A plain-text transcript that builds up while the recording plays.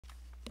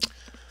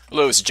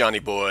Hello, it's Johnny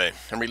Boy.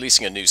 I'm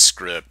releasing a new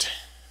script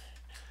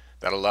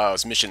that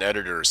allows mission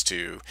editors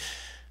to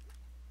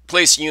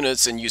place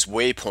units and use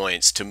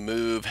waypoints to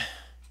move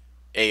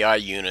AI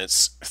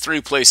units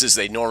through places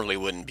they normally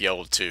wouldn't be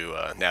able to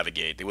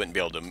navigate. They wouldn't be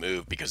able to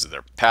move because of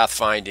their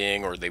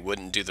pathfinding, or they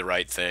wouldn't do the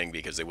right thing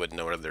because they wouldn't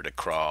know whether to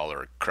crawl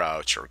or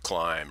crouch or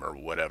climb or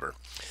whatever.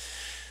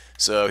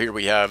 So here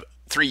we have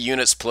 3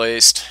 units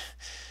placed,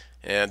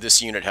 and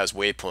this unit has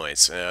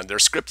waypoints, and they're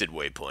scripted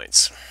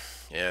waypoints.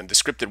 And the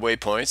scripted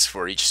waypoints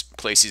for each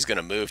place he's going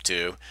to move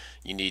to,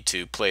 you need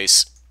to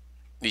place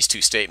these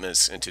 2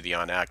 statements into the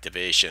on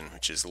activation,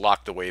 which is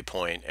lock the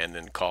waypoint and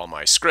then call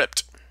my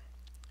script.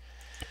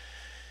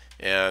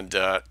 And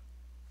the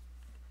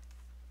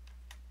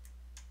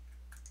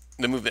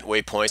movement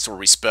waypoints will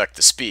respect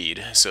the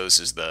speed. So this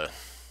is the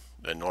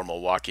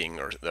normal walking,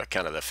 or the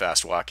kind of the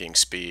fast walking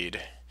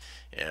speed,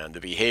 and the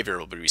behavior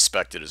will be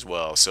respected as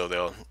well. So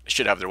they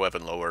should have their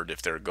weapon lowered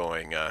if they're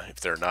going if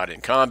they're not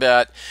in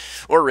combat,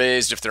 or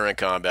raised if they're in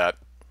combat.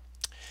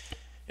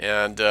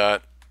 And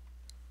so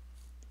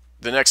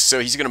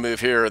he's going to move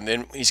here, and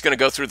then he's going to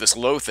go through this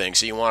low thing.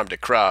 So you want him to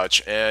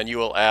crouch, and you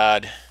will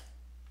add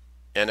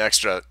an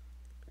extra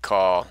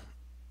call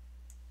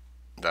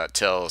that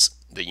tells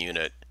the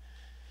unit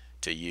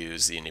to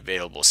use the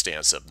available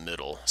stance of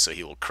middle. So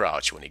he will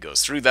crouch when he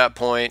goes through that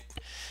point.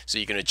 So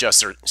you can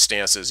adjust their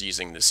stances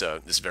using this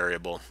this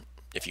variable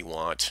if you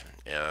want,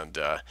 and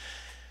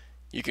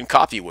you can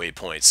copy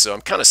waypoints. So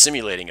I'm kind of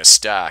simulating a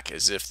stack,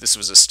 as if this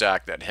was a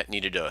stack that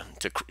needed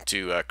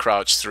to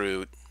crouch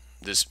through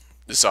this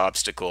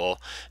obstacle,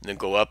 and then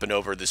go up and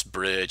over this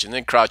bridge, and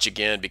then crouch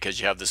again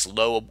because you have this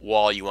low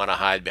wall you want to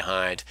hide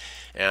behind,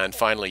 and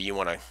finally you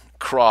want to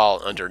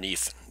crawl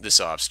underneath this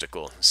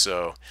obstacle.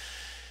 So,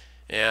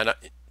 and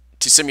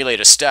to simulate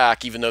a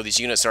stack, even though these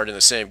units aren't in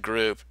the same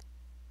group,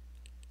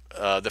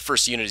 the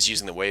first unit is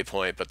using the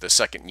waypoint, but the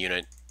second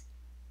unit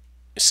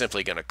is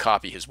simply going to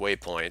copy his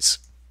waypoints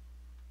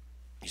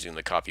using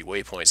the copy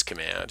waypoints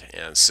command.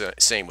 And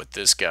same with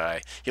this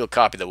guy, he'll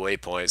copy the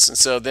waypoints, and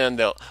so then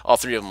all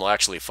 3 of them will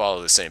actually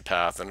follow the same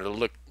path, and it'll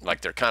look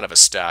like they're kind of a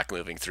stack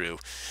moving through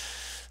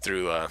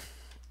a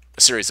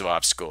series of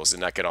obstacles.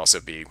 And that could also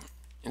be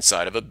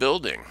inside of a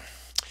building.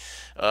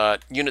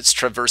 Units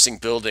traversing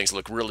buildings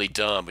look really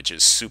dumb, which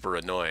is super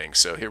annoying.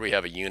 So here we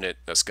have a unit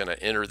that's going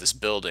to enter this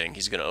building.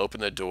 He's going to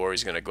open the door,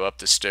 he's going to go up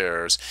the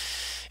stairs,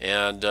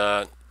 and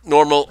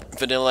normal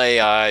vanilla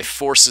AI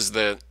forces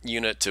the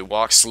unit to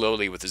walk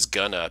slowly with his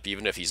gun up,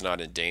 even if he's not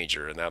in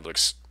danger, and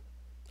that's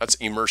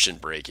immersion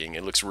breaking.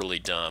 It looks really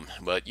dumb.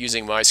 But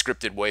using my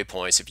scripted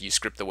waypoints, if you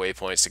script the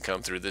waypoints to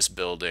come through this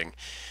building,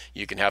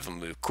 you can have him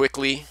move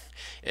quickly.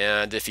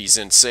 And if he's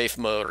in safe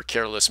mode or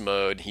careless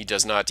mode, he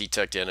does not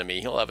detect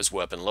enemy, he'll have his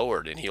weapon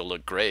lowered and he'll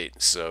look great.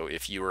 So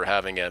if you were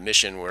having a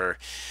mission where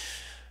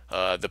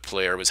the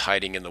player was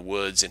hiding in the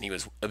woods and he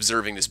was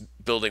observing this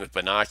building with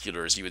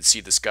binoculars, you would see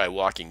this guy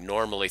walking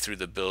normally through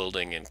the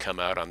building and come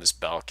out on this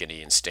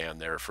balcony and stand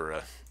there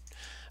for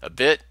a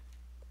bit,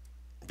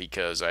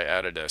 because I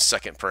added a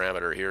second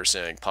parameter here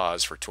saying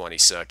pause for 20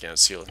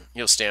 seconds.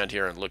 He'll stand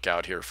here and look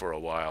out here for a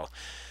while,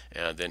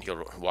 and then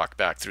he'll walk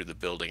back through the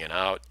building and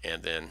out,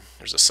 and then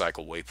there's a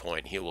cycle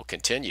waypoint. He will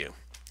continue.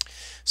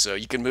 So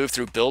you can move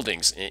through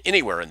buildings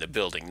anywhere in the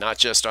building, not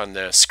just on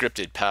the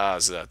scripted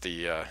paths that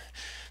the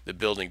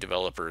building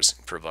developers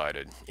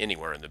provided.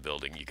 Anywhere in the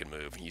building you can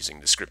move using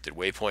the scripted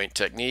waypoint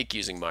technique,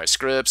 using my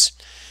scripts.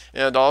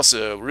 And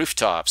also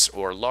rooftops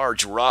or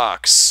large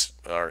rocks,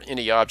 or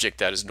any object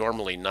that is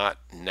normally not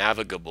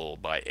navigable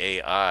by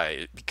AI,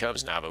 it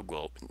becomes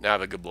navigable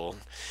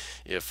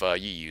if you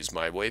use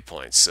my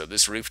waypoints. So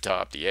this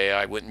rooftop, the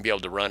AI wouldn't be able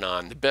to run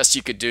on. The best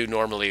you could do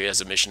normally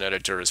as a mission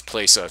editor is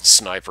place a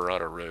sniper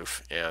on a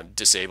roof and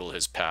disable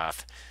his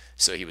path,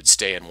 so he would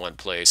stay in one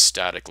place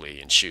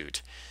statically and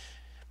shoot.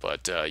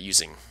 But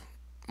using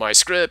my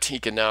script, he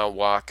can now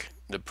walk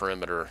the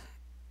perimeter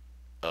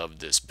of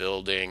this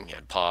building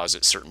and pause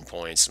at certain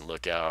points and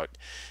look out,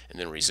 and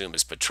then resume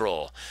his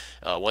patrol.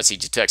 Once he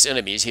detects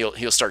enemies,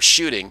 he'll start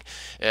shooting,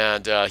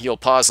 and he'll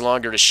pause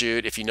longer to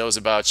shoot if he knows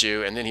about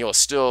you, and then he'll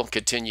still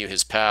continue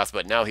his path,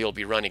 but now he'll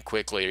be running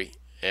quickly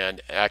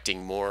and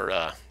acting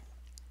more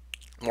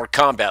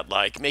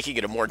combat-like, making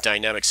it a more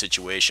dynamic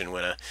situation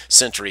when a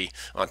sentry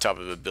on top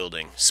of a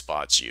building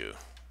spots you.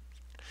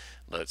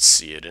 Let's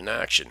see it in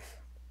action.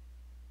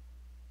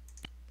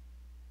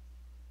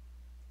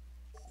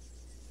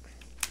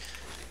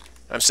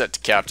 I'm set to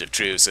captive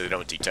troops so they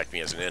don't detect me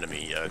as an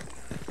enemy yet.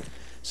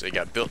 So you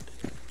got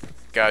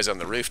guys on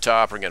the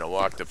rooftop. We're going to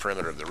walk the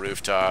perimeter of the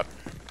rooftop.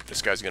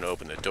 This guy's going to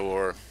open the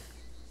door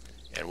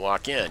and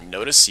walk in.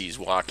 Notice he's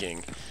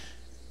walking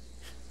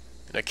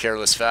in a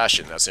careless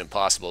fashion. That's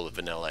impossible with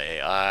vanilla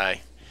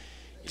AI.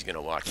 He's going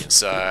to walk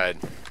inside.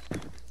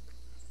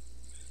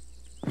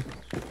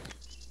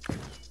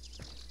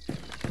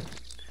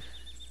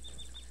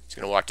 He's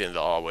going to walk into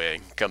the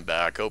hallway, come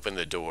back, open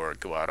the door,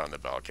 go out on the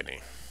balcony.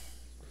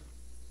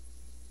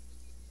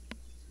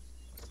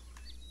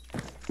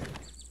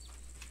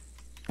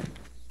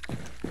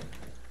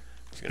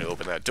 He's going to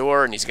open that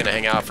door, and he's going to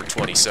hang out for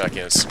 20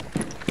 seconds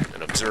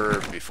and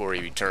observe before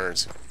he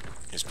returns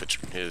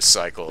his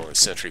cycle and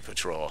sentry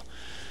patrol.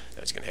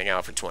 He's going to hang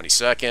out for 20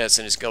 seconds,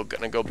 and he's going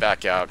to go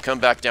back out, come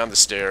back down the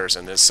stairs,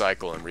 and then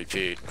cycle and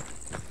repeat.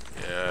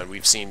 And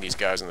we've seen these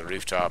guys on the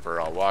rooftop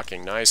are all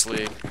walking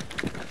nicely.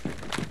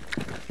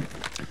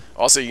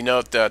 Also, you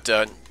note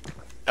that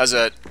as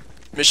a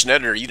mission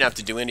editor, you didn't have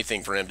to do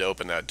anything for him to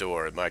open that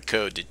door. My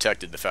code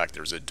detected the fact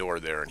there was a door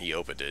there, and he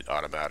opened it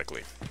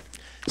automatically.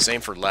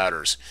 Same for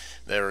ladders.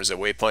 There was a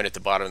waypoint at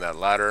the bottom of that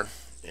ladder,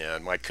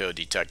 and my code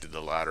detected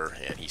the ladder,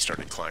 and he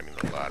started climbing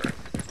the ladder.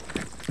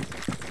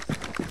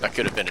 That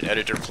could have been an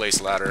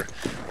editor-placed ladder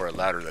or a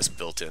ladder that's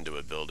built into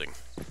a building.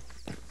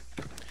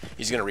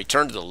 He's going to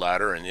return to the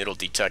ladder, and it'll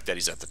detect that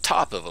he's at the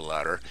top of a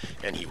ladder,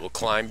 and he will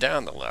climb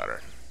down the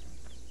ladder.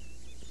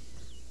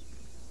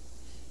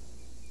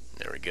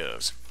 There he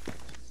goes.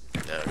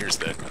 Now here's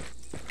the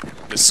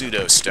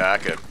pseudo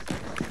stack of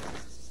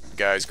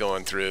guys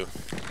going through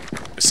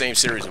the same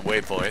series of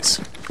waypoints,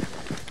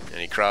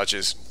 and he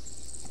crouches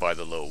by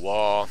the low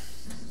wall.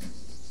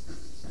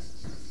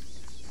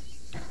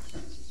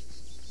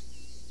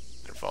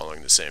 They're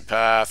following the same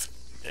path,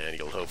 and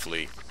he'll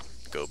hopefully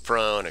go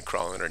prone and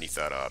crawl underneath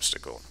that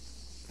obstacle.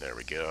 There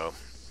we go.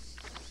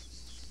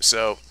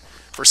 So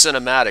for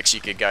cinematics,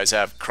 you could guys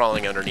have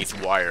crawling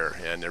underneath wire,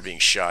 and they're being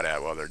shot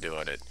at while they're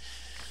doing it.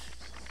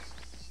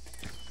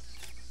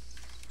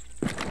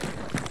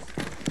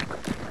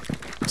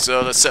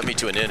 So let's set me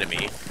to an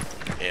enemy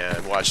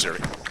and watch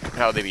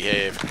how they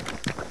behave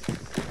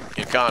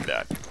in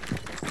combat.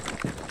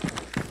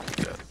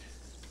 So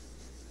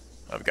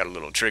I've got a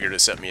little trigger to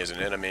set me as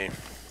an enemy.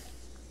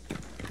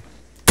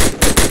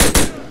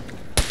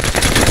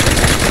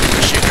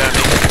 Shoot at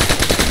me.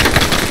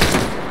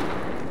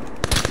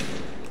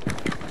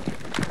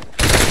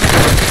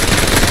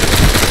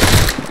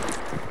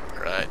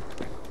 Alright.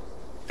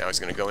 Now he's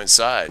going to go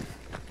inside.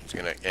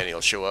 And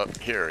he'll show up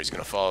here. He's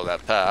going to follow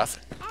that path.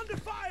 Under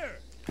fire!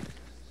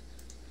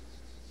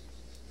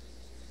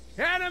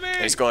 Enemy!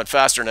 And he's going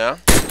faster now.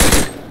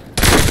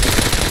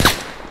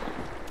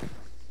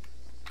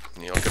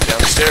 And he'll come down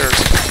the stairs.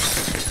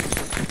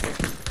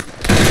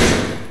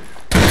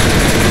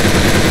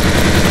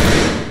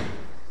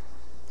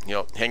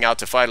 He'll hang out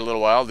to fight a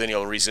little while, then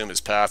he'll resume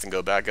his path and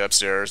go back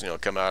upstairs, and he'll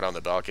come out on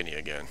the balcony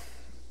again.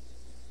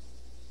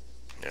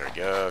 There he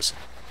goes.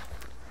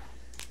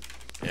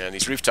 And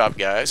these rooftop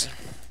guys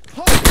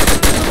now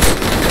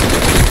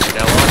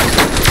on him.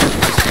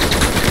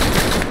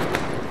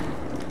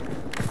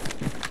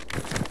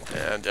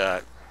 And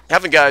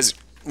having guys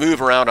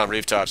move around on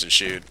rooftops and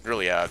shoot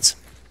really adds,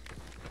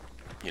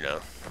 you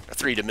know, a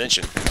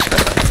 3-dimension.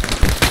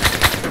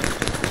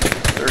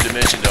 Third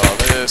dimension to all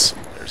this.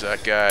 There's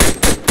that guy.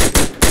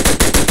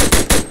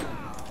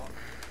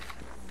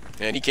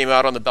 And he came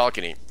out on the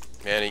balcony.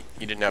 And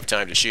he didn't have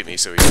time to shoot me,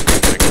 so he's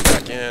going to go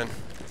back in.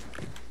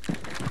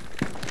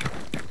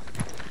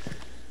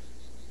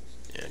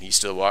 And he's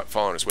still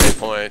following his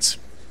waypoints.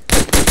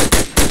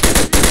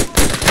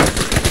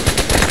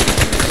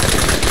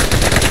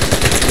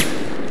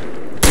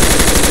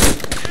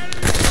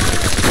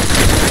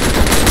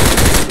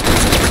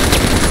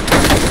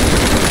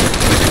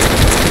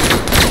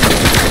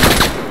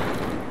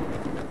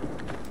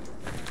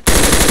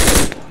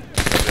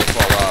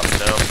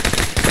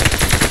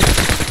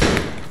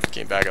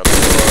 Back out the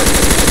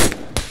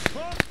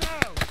door.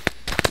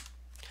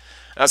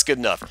 That's good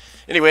enough.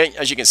 Anyway,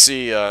 as you can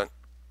see,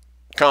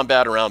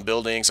 combat around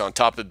buildings, on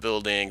top of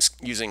buildings,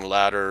 using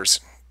ladders,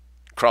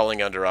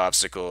 crawling under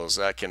obstacles,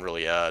 that can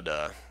really add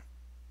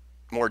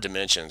more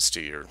dimensions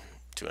to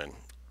an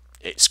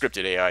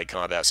scripted AI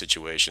combat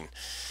situation,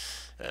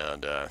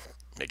 and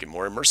make it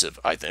more immersive.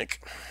 I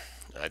think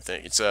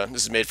it's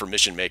this is made for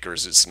mission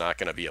makers. It's not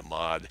going to be a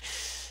mod.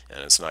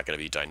 And it's not going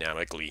to be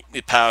dynamically,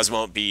 the paths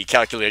won't be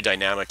calculated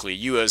dynamically.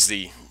 You as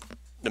the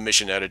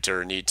mission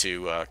editor need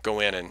to go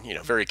in and, you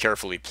know, very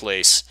carefully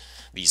place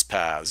these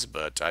paths.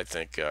 But I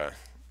think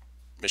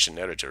mission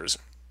editors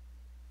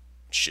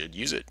should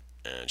use it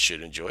and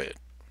should enjoy it.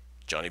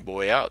 Johnny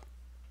Boy out.